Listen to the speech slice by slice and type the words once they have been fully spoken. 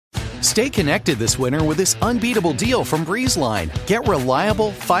Stay connected this winter with this unbeatable deal from BreezeLine. Get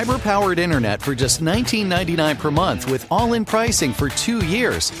reliable, fiber-powered internet for just $19.99 per month with all-in pricing for 2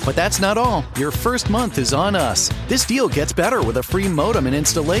 years. But that's not all. Your first month is on us. This deal gets better with a free modem and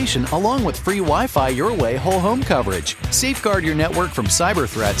installation, along with free Wi-Fi your way whole home coverage. Safeguard your network from cyber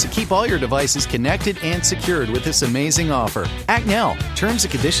threats and keep all your devices connected and secured with this amazing offer. Act now. Terms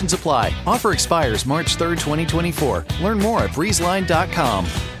and conditions apply. Offer expires March 3rd, 2024. Learn more at breezeline.com.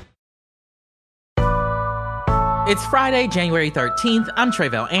 It's Friday, January 13th. I'm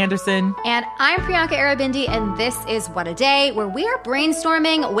Tre'vell Anderson. And I'm Priyanka Arabindi, and this is What a Day, where we are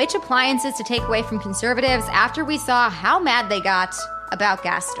brainstorming which appliances to take away from conservatives after we saw how mad they got about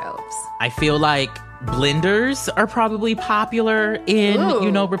gas stoves. I feel like blenders are probably popular in,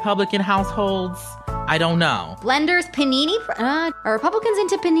 Republican households. I don't know. Blenders, panini? Are Republicans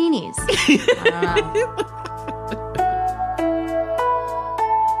into paninis?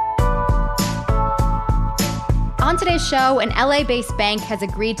 On today's show, an LA-based bank has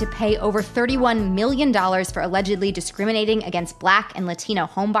agreed to pay over $31 million for allegedly discriminating against Black and Latino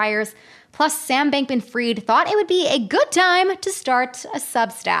homebuyers. Plus, Sam Bankman-Fried thought it would be a good time to start a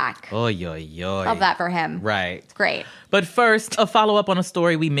Substack. Oy, oy, oy. Love that for him. Right. It's great. But first, a follow-up on a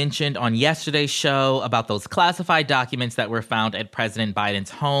story we mentioned on yesterday's show about those classified documents that were found at President Biden's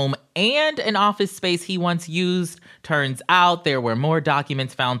home and an office space he once used. Turns out there were more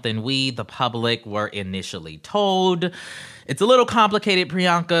documents found than we, the public, were initially told. It's a little complicated,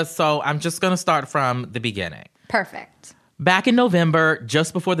 Priyanka, so I'm just going to start from the beginning. Perfect. Back in November,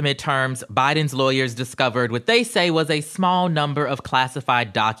 just before the midterms, Biden's lawyers discovered what they say was a small number of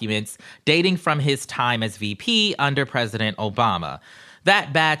classified documents dating from his time as VP under President Obama.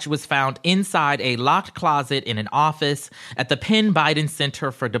 That batch was found inside a locked closet in an office at the Penn Biden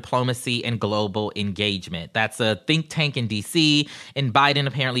Center for Diplomacy and Global Engagement. That's a think tank in D.C., and Biden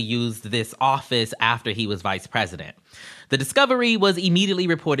apparently used this office after he was vice president. The discovery was immediately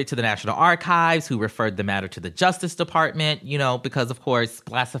reported to the National Archives, who referred the matter to the Justice Department, because, of course,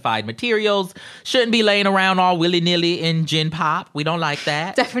 classified materials shouldn't be laying around all willy-nilly in Gen Pop. We don't like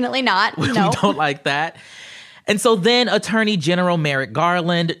that. Definitely not. We don't like that. And so then Attorney General Merrick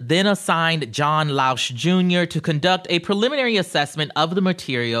Garland then assigned John Lausch Jr. to conduct a preliminary assessment of the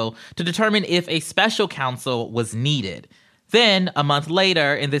material to determine if a special counsel was needed. Then, a month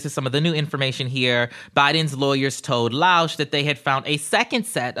later, and this is some of the new information here, Biden's lawyers told Lausch that they had found a second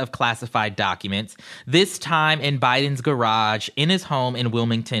set of classified documents, this time in Biden's garage in his home in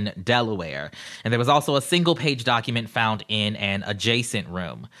Wilmington, Delaware. And there was also a single-page document found in an adjacent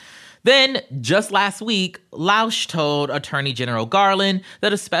room. Then, just last week, Lausch told Attorney General Garland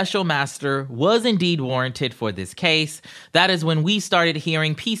that a special master was indeed warranted for this case. That is when we started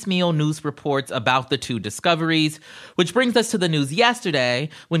hearing piecemeal news reports about the two discoveries, which brings us to the news yesterday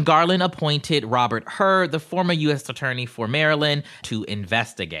when Garland appointed Robert Hur, the former U.S. Attorney for Maryland, to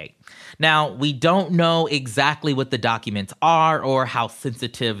investigate. Now, we don't know exactly what the documents are or how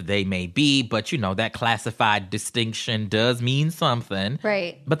sensitive they may be, but that classified distinction does mean something.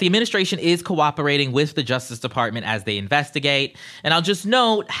 Right. But the administration is cooperating with the Justice Department as they investigate. And I'll just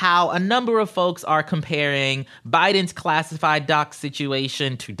note how a number of folks are comparing Biden's classified doc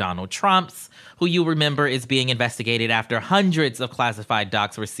situation to Donald Trump's, who you remember is being investigated after hundreds of classified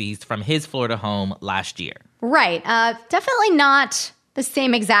docs were seized from his Florida home last year. Right. Definitely not the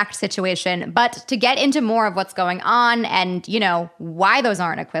same exact situation, but to get into more of what's going on and, why those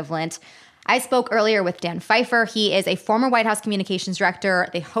aren't equivalent, I spoke earlier with Dan Pfeiffer. He is a former White House communications director,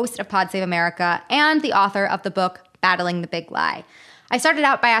 the host of Pod Save America, and the author of the book Battling the Big Lie. I started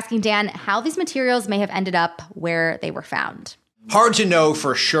out by asking Dan how these materials may have ended up where they were found. Hard to know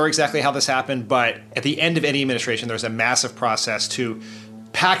for sure exactly how this happened, but at the end of any administration, there's a massive process to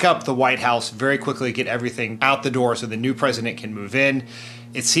pack up the White House very quickly, get everything out the door so the new president can move in.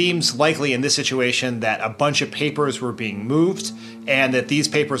 It seems likely in this situation that a bunch of papers were being moved and that these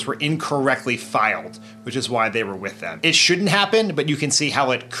papers were incorrectly filed, which is why they were with them. It shouldn't happen, but you can see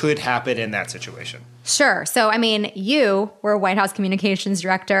how it could happen in that situation. Sure. So, you were a White House communications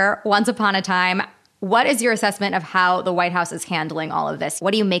director once upon a time. What is your assessment of how the White House is handling all of this?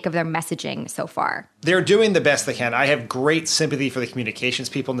 What do you make of their messaging so far? They're doing the best they can. I have great sympathy for the communications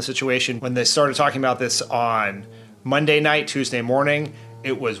people in the situation. When they started talking about this on Monday night, Tuesday morning,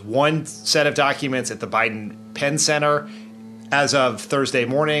 it was one set of documents at the Biden Penn Center. As of Thursday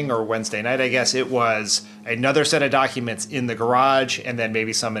morning or Wednesday night, I guess, it was another set of documents in the garage and then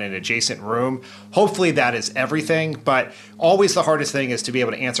maybe some in an adjacent room. Hopefully that is everything, but always the hardest thing is to be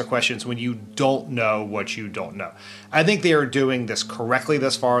able to answer questions when you don't know what you don't know. I think they are doing this correctly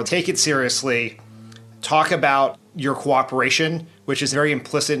thus far. Take it seriously. Talk about your cooperation, which is a very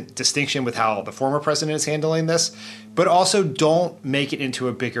implicit distinction with how the former president is handling this, but also don't make it into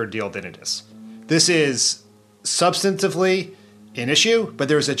a bigger deal than it is. This is substantively an issue, but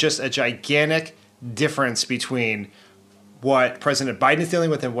there's just a gigantic difference between what President Biden is dealing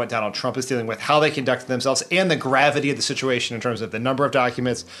with and what Donald Trump is dealing with, how they conducted themselves, and the gravity of the situation in terms of the number of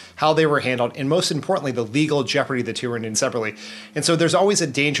documents, how they were handled, and most importantly, the legal jeopardy the two are in separately. And so there's always a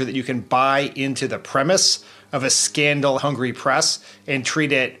danger that you can buy into the premise of a scandal-hungry press and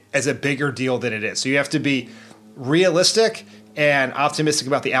treat it as a bigger deal than it is. So you have to be realistic and optimistic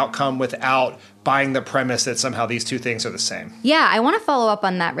about the outcome without buying the premise that somehow these two things are the same. Yeah, I want to follow up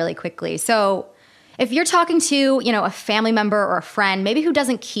on that really quickly. So if you're talking to, a family member or a friend, maybe who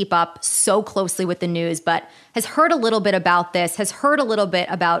doesn't keep up so closely with the news, but has heard a little bit about this, has heard a little bit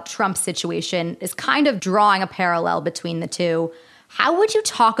about Trump's situation, is kind of drawing a parallel between the two, how would you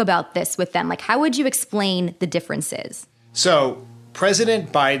talk about this with them? Like, how would you explain the differences? So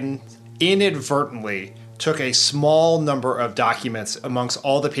President Biden inadvertently took a small number of documents amongst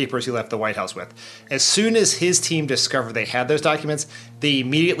all the papers he left the White House with. As soon as his team discovered they had those documents, they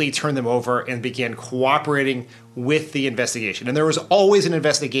immediately turned them over and began cooperating with the investigation. And there was always an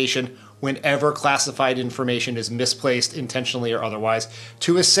investigation whenever classified information is misplaced, intentionally or otherwise,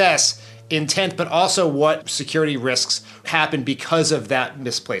 to assess intent, but also what security risks happen because of that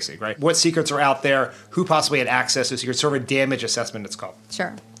misplacing, right? What secrets are out there, who possibly had access to secrets, sort of a damage assessment, it's called.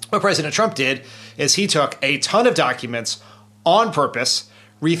 Sure. What President Trump did is he took a ton of documents on purpose,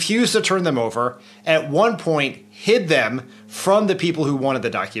 refused to turn them over, at one point hid them from the people who wanted the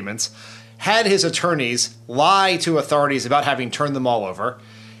documents, had his attorneys lie to authorities about having turned them all over.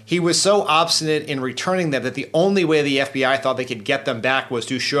 He was so obstinate in returning them that the only way the FBI thought they could get them back was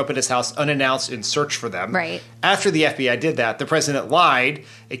to show up at his house unannounced and search for them. Right. After the FBI did that, the president lied,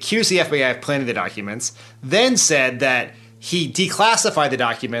 accused the FBI of planting the documents, then said that he declassified the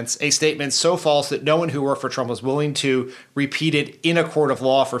documents, a statement so false that no one who worked for Trump was willing to repeat it in a court of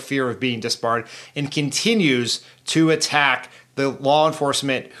law for fear of being disbarred, and continues to attack the law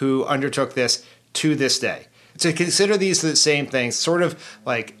enforcement who undertook this to this day. To consider these the same things, sort of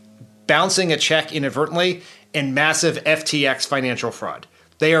like bouncing a check inadvertently and massive FTX financial fraud.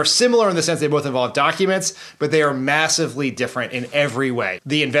 They are similar in the sense they both involve documents, but they are massively different in every way.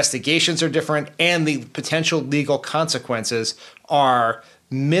 The investigations are different, and the potential legal consequences are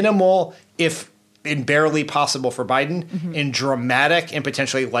minimal, if and barely possible for Biden, and dramatic and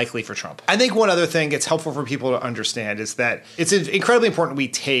potentially likely for Trump. I think one other thing it's helpful for people to understand is that it's incredibly important we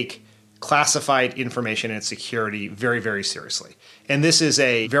take classified information and security very, very seriously. And this is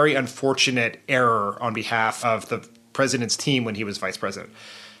a very unfortunate error on behalf of the president's team when he was vice president.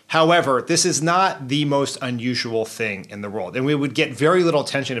 However, this is not the most unusual thing in the world. And we would get very little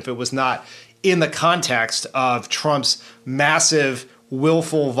attention if it was not in the context of Trump's massive,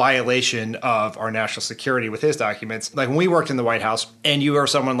 willful violation of our national security with his documents. Like when we worked in the White House and you were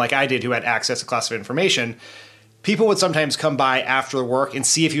someone like I did who had access to classified information, people would sometimes come by after work and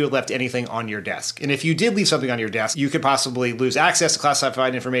see if you had left anything on your desk. And if you did leave something on your desk, you could possibly lose access to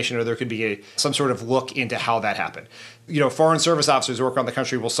classified information, or there could be some sort of look into how that happened. Foreign service officers who work around the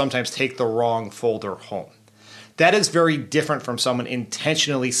country will sometimes take the wrong folder home. That is very different from someone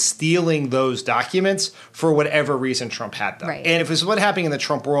intentionally stealing those documents for whatever reason Trump had them. Right. And if this was what happening in the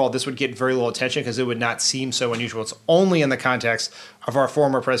Trump world, this would get very little attention because it would not seem so unusual. It's only in the context of our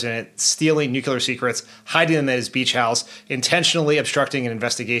former president stealing nuclear secrets, hiding them at his beach house, intentionally obstructing an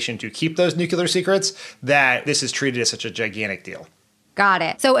investigation to keep those nuclear secrets, that this is treated as such a gigantic deal. Got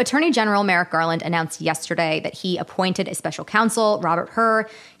it. So Attorney General Merrick Garland announced yesterday that he appointed a special counsel, Robert Hur.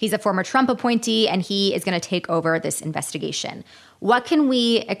 He's a former Trump appointee, and he is going to take over this investigation. What can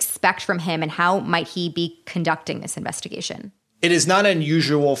we expect from him, and how might he be conducting this investigation? It is not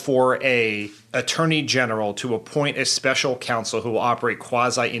unusual for a attorney general to appoint a special counsel who will operate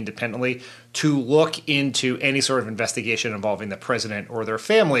quasi-independently to look into any sort of investigation involving the president or their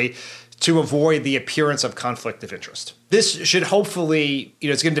family to avoid the appearance of conflict of interest. This should hopefully,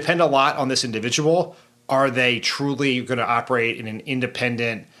 it's going to depend a lot on this individual. Are they truly going to operate in an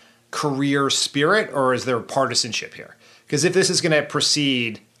independent career spirit, or is there partisanship here? Because if this is going to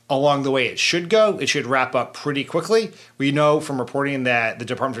proceed along the way it should go, it should wrap up pretty quickly. We know from reporting that the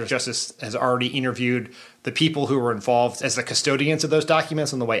Department of Justice has already interviewed the people who were involved as the custodians of those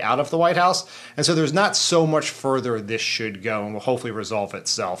documents on the way out of the White House. And so there's not so much further this should go, and will hopefully resolve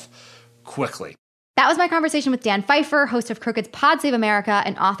itself quickly. That was my conversation with Dan Pfeiffer, host of Crooked's Pod Save America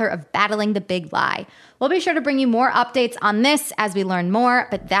and author of Battling the Big Lie. We'll be sure to bring you more updates on this as we learn more,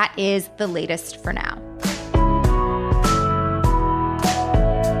 but that is the latest for now.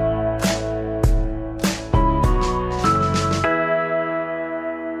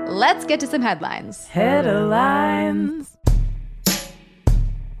 let's get to some headlines. Headlines.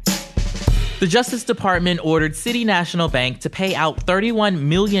 The Justice Department ordered City National Bank to pay out $31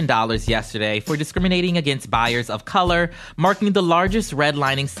 million yesterday for discriminating against buyers of color, marking the largest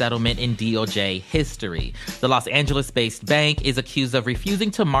redlining settlement in DOJ history. The Los Angeles-based bank is accused of refusing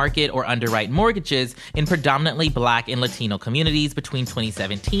to market or underwrite mortgages in predominantly Black and Latino communities between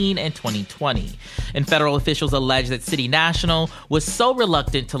 2017 and 2020. And federal officials allege that City National was so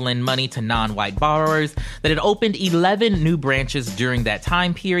reluctant to lend money to non-white borrowers that it opened 11 new branches during that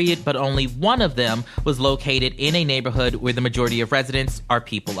time period, but only one of them was located in a neighborhood where the majority of residents are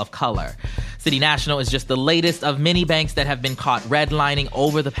people of color. City National is just the latest of many banks that have been caught redlining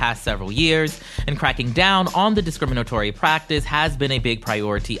over the past several years, and cracking down on the discriminatory practice has been a big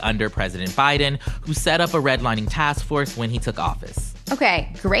priority under President Biden, who set up a redlining task force when he took office.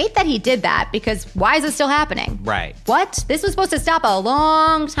 Okay, great that he did that, because why is it still happening? Right. What? This was supposed to stop a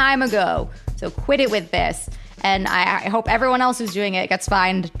long time ago, so quit it with this. And I hope everyone else who's doing it gets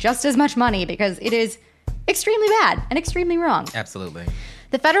fined just as much money, because it is extremely bad and extremely wrong. Absolutely.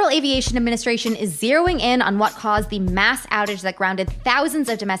 The Federal Aviation Administration is zeroing in on what caused the mass outage that grounded thousands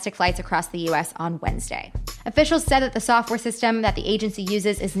of domestic flights across the U.S. on Wednesday. Officials said that the software system that the agency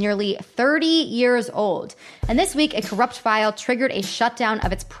uses is nearly 30 years old. And this week, a corrupt file triggered a shutdown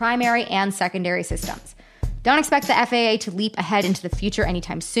of its primary and secondary systems. Don't expect the FAA to leap ahead into the future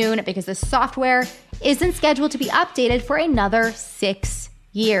anytime soon, because the software isn't scheduled to be updated for another 6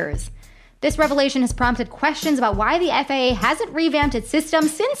 years. This revelation has prompted questions about why the FAA hasn't revamped its system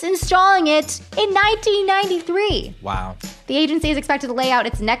since installing it in 1993. Wow. The agency is expected to lay out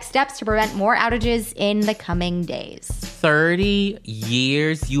its next steps to prevent more outages in the coming days. 30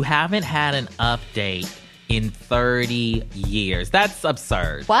 years? You haven't had an update in 30 years. That's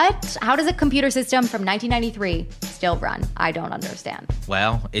absurd. What? How does a computer system from 1993 still run? I don't understand.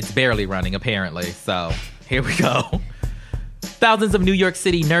 Well, it's barely running, apparently. So here we go. Thousands of New York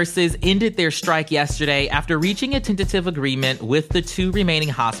City nurses ended their strike yesterday after reaching a tentative agreement with the two remaining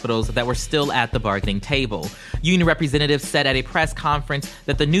hospitals that were still at the bargaining table. Union representatives said at a press conference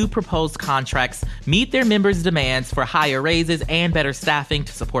that the new proposed contracts meet their members' demands for higher raises and better staffing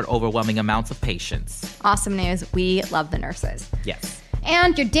to support overwhelming amounts of patients. Awesome news. We love the nurses. Yes.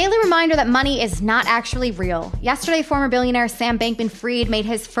 And your daily reminder that money is not actually real. Yesterday, former billionaire Sam Bankman-Fried made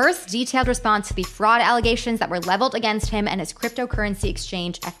his first detailed response to the fraud allegations that were leveled against him and his cryptocurrency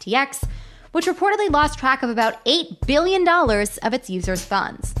exchange FTX, which reportedly lost track of about $8 billion of its users'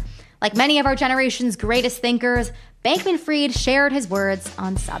 funds. Like many of our generation's greatest thinkers, Bankman-Fried shared his words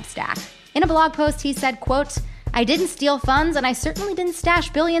on Substack. In a blog post, he said, quote, "I didn't steal funds and I certainly didn't stash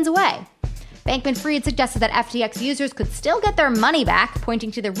billions away." Bankman-Fried suggested that FTX users could still get their money back, pointing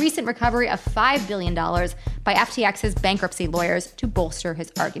to the recent recovery of $5 billion by FTX's bankruptcy lawyers to bolster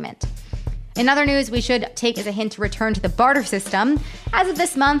his argument. In other news, we should take as a hint to return to the barter system. As of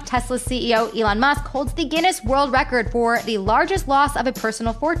this month, Tesla's CEO Elon Musk holds the Guinness World Record for the largest loss of a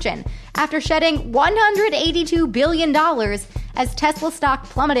personal fortune, after shedding $182 billion as Tesla stock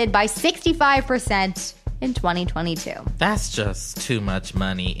plummeted by 65% in 2022. That's just too much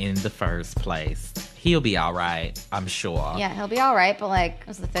money in the first place. He'll be all right, I'm sure. Yeah, he'll be all right, but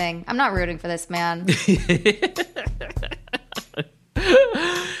that's the thing. I'm not rooting for this man.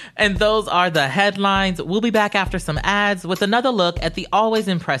 And those are the headlines. We'll be back after some ads with another look at the always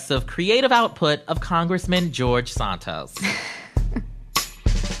impressive creative output of Congressman George Santos.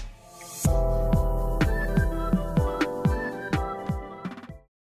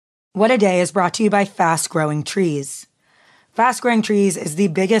 What a Day is brought to you by Fast Growing Trees. Fast Growing Trees is the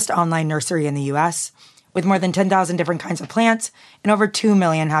biggest online nursery in the U.S., with more than 10,000 different kinds of plants and over 2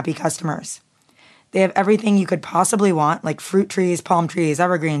 million happy customers. They have everything you could possibly want, like fruit trees, palm trees,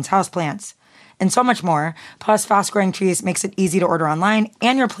 evergreens, houseplants, and so much more. Plus, Fast Growing Trees makes it easy to order online,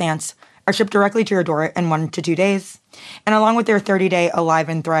 and your plants are shipped directly to your door in 1 to 2 days. And along with their 30-day Alive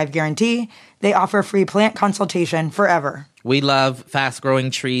and Thrive guarantee, they offer free plant consultation forever. We love Fast Growing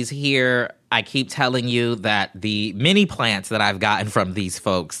Trees here. I keep telling you that the mini plants that I've gotten from these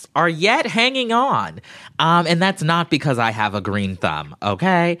folks are yet hanging on. And that's not because I have a green thumb,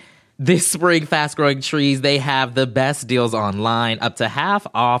 okay? This spring, Fast Growing Trees, they have the best deals online, up to half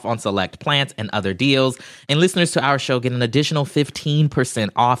off on select plants and other deals. And listeners to our show get an additional 15%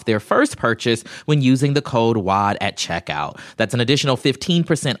 off their first purchase when using the code WAD at checkout. That's an additional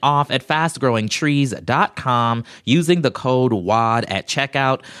 15% off at fastgrowingtrees.com using the code WAD at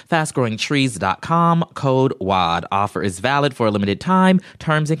checkout. Fastgrowingtrees.com, code WAD. Offer is valid for a limited time.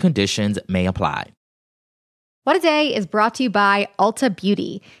 Terms and conditions may apply. What a Day is brought to you by Ulta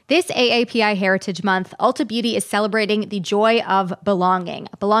Beauty. This AAPI Heritage Month, Ulta Beauty is celebrating the joy of belonging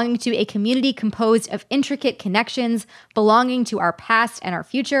to a community composed of intricate connections, belonging to our past and our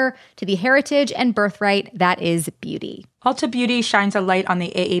future, to the heritage and birthright that is beauty. Ulta Beauty shines a light on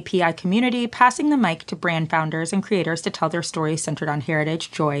the AAPI community, passing the mic to brand founders and creators to tell their stories centered on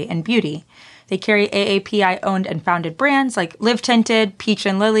heritage, joy, and beauty. They carry AAPI-owned and founded brands like Live Tinted, Peach &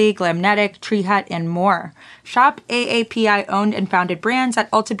 Lily, Glamnetic, Tree Hut, and more. Shop AAPI-owned and founded brands at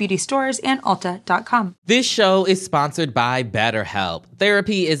Ulta Beauty stores and Ulta.com. This show is sponsored by BetterHelp.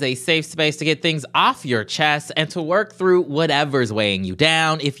 Therapy is a safe space to get things off your chest and to work through whatever's weighing you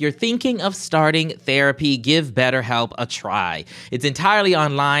down. If you're thinking of starting therapy, give BetterHelp a try. It's entirely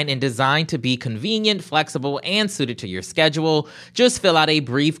online and designed to be convenient, flexible, and suited to your schedule. Just fill out a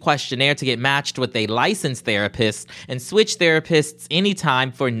brief questionnaire to get matched with a licensed therapist and switch therapists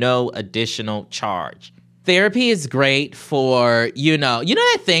anytime for no additional charge. Therapy is great for, you know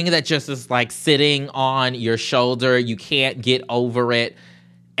that thing that just is like sitting on your shoulder, you can't get over it,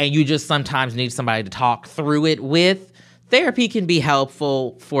 and you just sometimes need somebody to talk through it with. Therapy can be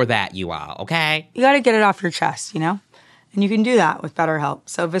helpful for that, you all, okay? You got to get it off your chest, And you can do that with BetterHelp.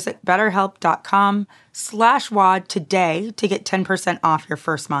 So visit betterhelp.com/WAD today to get 10% off your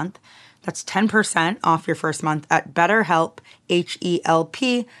first month. That's 10% off your first month at BetterHelp,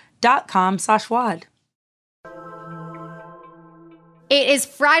 HELP.com/WAD. It is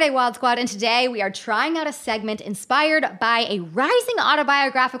Friday, Wild Squad, and today we are trying out a segment inspired by a rising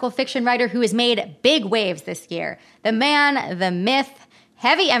autobiographical fiction writer who has made big waves this year. The man, the myth,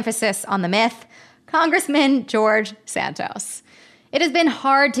 heavy emphasis on the myth, Congressman George Santos. It has been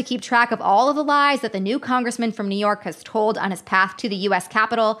hard to keep track of all of the lies that the new congressman from New York has told on his path to the U.S.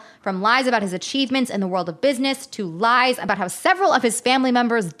 Capitol, from lies about his achievements in the world of business to lies about how several of his family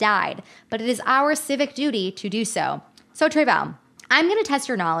members died. But it is our civic duty to do so. So, Tre'vell, I'm going to test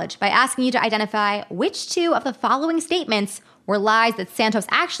your knowledge by asking you to identify which two of the following statements were lies that Santos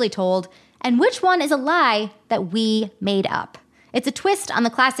actually told, and which one is a lie that we made up. It's a twist on the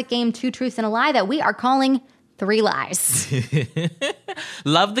classic game Two Truths and a Lie that we are calling Three Lies.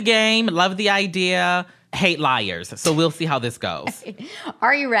 Love the game, love the idea, hate liars. So we'll see how this goes.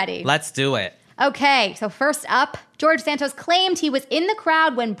 Are you ready? Let's do it. Okay, so first up, George Santos claimed he was in the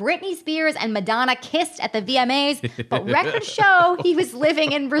crowd when Britney Spears and Madonna kissed at the VMAs, but records show he was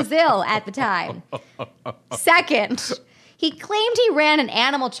living in Brazil at the time. Second, he claimed he ran an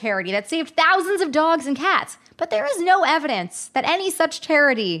animal charity that saved thousands of dogs and cats, but there is no evidence that any such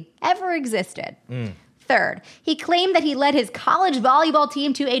charity ever existed. Third, he claimed that he led his college volleyball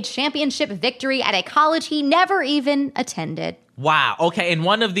team to a championship victory at a college he never even attended. Wow. Okay, and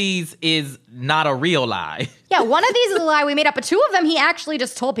one of these is not a real lie. Yeah, one of these is a lie we made up, but two of them he actually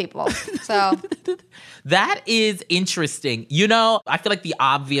just told people. So that is interesting. I feel like the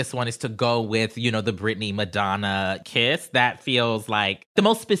obvious one is to go with, the Britney Madonna kiss. That feels like the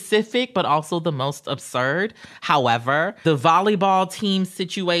most specific, but also the most absurd. However, the volleyball team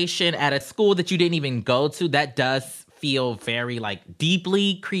situation at a school that you didn't even go to, that does feel very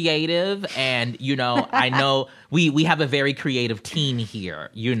deeply creative. And, I know we have a very creative team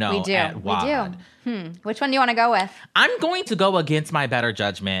here, we do. at WAD. We do. Which one do you want to go with? I'm going to go against my better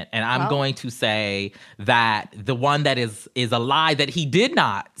judgment, and I'm going to say that the one that is a lie that he did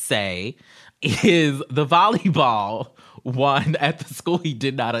not say is the volleyball one at the school he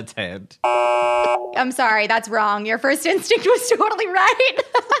did not attend. I'm sorry, that's wrong. Your first instinct was totally right.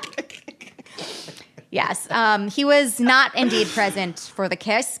 Yes, he was not indeed present for the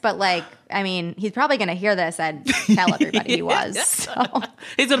kiss, but he's probably going to hear this and tell everybody he was. So.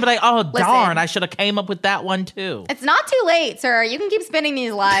 He's going to be like, oh, darn, I should have came up with that one too. It's not too late, sir. You can keep spinning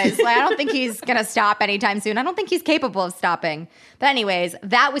these lies. I don't think he's going to stop anytime soon. I don't think he's capable of stopping. But anyways,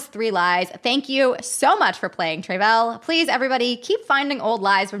 that was Three Lies. Thank you so much for playing, Tre'vell. Please, everybody, keep finding old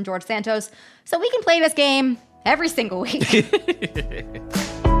lies from George Santos so we can play this game every single week.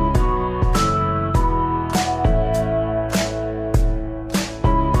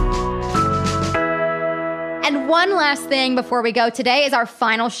 And one last thing before we go. Today is our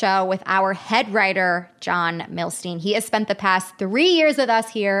final show with our head writer, John Milstein. He has spent the past 3 years with us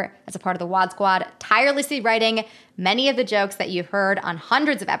here as a part of the WAD Squad, tirelessly writing many of the jokes that you've heard on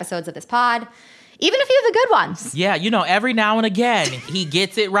hundreds of episodes of this pod, even a few of the good ones. Yeah, every now and again, he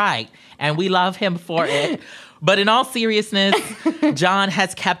gets it right, and we love him for it. But in all seriousness, John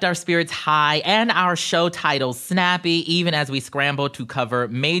has kept our spirits high and our show titles snappy, even as we scramble to cover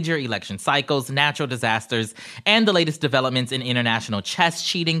major election cycles, natural disasters, and the latest developments in international chess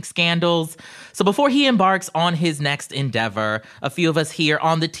cheating scandals. So before he embarks on his next endeavor, a few of us here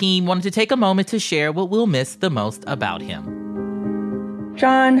on the team wanted to take a moment to share what we'll miss the most about him.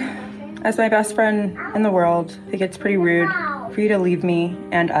 John, as my best friend in the world, I think it's pretty rude for you to leave me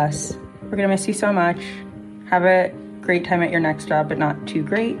and us. We're gonna miss you so much. Have a great time at your next job, but not too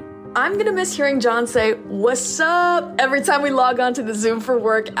great. I'm gonna miss hearing John say, "What's up?" every time we log on to the Zoom for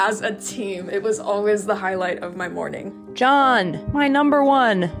work as a team. It was always the highlight of my morning. John, my number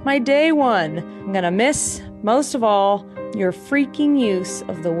one, my day one. I'm gonna miss, most of all, your freaking use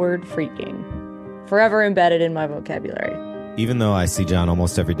of the word freaking. Forever embedded in my vocabulary. Even though I see John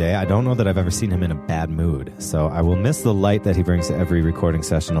almost every day, I don't know that I've ever seen him in a bad mood. So I will miss the light that he brings to every recording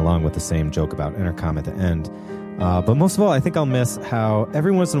session, along with the same joke about intercom at the end. But most of all, I think I'll miss how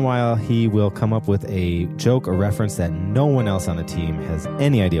every once in a while he will come up with a joke or reference that no one else on the team has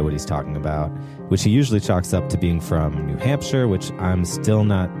any idea what he's talking about, which he usually chalks up to being from New Hampshire, which I'm still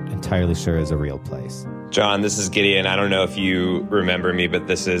not entirely sure is a real place. John, this is Gideon. I don't know if you remember me, but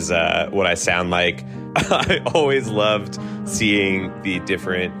this is what I sound like. I always loved seeing the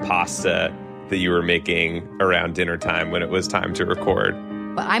different pasta that you were making around dinner time when it was time to record.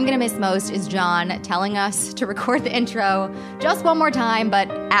 What I'm going to miss most is John telling us to record the intro just one more time, but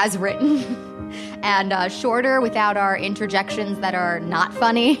as written. And shorter without our interjections that are not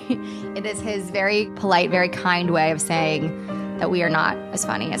funny. It is his very polite, very kind way of saying that we are not as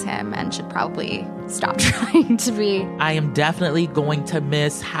funny as him and should probably stop trying to be. I am definitely going to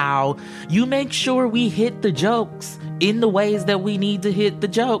miss how you make sure we hit the jokes in the ways that we need to hit the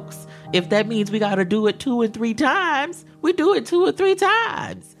jokes. If that means we got to do it 2 and 3 times, we do it 2 or 3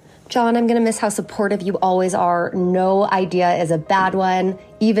 times. John, I'm going to miss how supportive you always are. No idea is a bad one.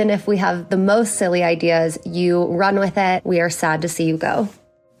 Even if we have the most silly ideas, you run with it. We are sad to see you go.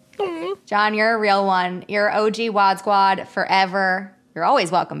 John, you're a real one. You're OG Wad Squad forever. You're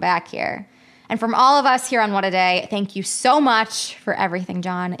always welcome back here. And from all of us here on What a Day, thank you so much for everything,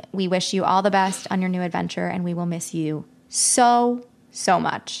 John. We wish you all the best on your new adventure, and we will miss you so, so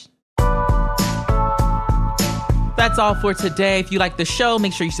much. That's all for today. If you like the show,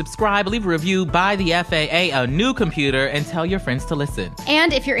 make sure you subscribe, leave a review, buy the FAA a new computer, and tell your friends to listen.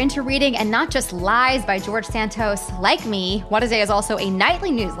 And if you're into reading and not just lies by George Santos, like me, What a Day is also a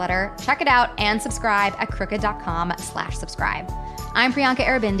nightly newsletter. Check it out and subscribe at crooked.com/subscribe. I'm Priyanka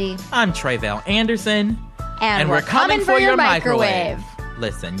Arabindi. I'm Tre'vell Anderson. And we're coming for your microwave.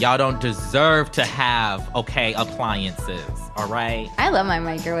 Listen, y'all don't deserve to have, appliances, all right? I love my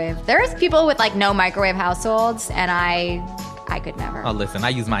microwave. There's people with, no microwave households, and I could never. Oh, listen, I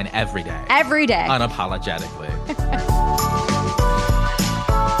use mine every day. Every day. Unapologetically.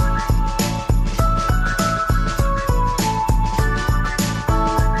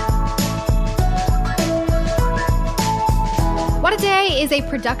 What a Day is a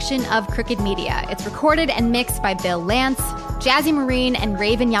production of Crooked Media. It's recorded and mixed by Bill Lance. Jazzy Marine and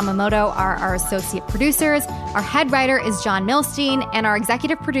Raven Yamamoto are our associate producers. Our head writer is John Milstein, and our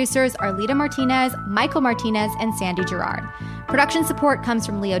executive producers are Lita Martinez, Michael Martinez, and Sandy Girard. Production support comes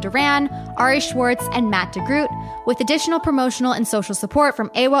from Leo Duran, Ari Schwartz, and Matt DeGroot, with additional promotional and social support from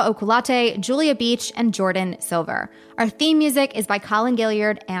Ewa Okulate, Julia Beach, and Jordan Silver. Our theme music is by Colin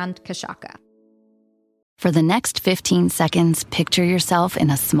Gilliard and Kashaka. For the next 15 seconds, picture yourself in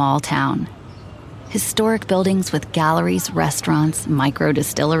a small town. Historic buildings with galleries, restaurants,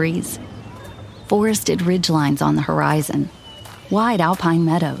 micro-distilleries. Forested ridgelines on the horizon. Wide alpine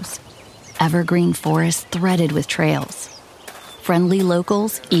meadows. Evergreen forests threaded with trails. Friendly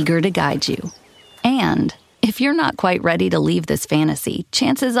locals eager to guide you. And if you're not quite ready to leave this fantasy,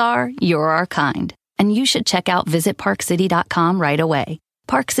 chances are you're our kind. And you should check out visitparkcity.com right away.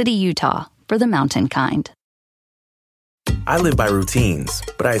 Park City, Utah, for the mountain kind. I live by routines,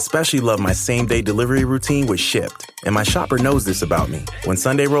 but I especially love my same-day delivery routine with Shipt. And my shopper knows this about me. When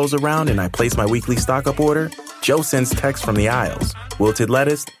Sunday rolls around and I place my weekly stock-up order, Joe sends texts from the aisles. Wilted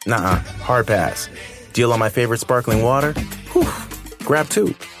lettuce? Nuh-uh, hard pass. Deal on my favorite sparkling water? Whew, grab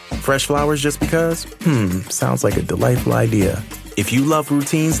 2. Fresh flowers just because? Sounds like a delightful idea. If you love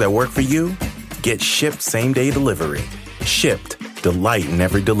routines that work for you, get Shipt same-day delivery. Shipt, delight in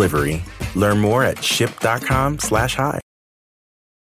every delivery. Learn more at shipt.com/hi.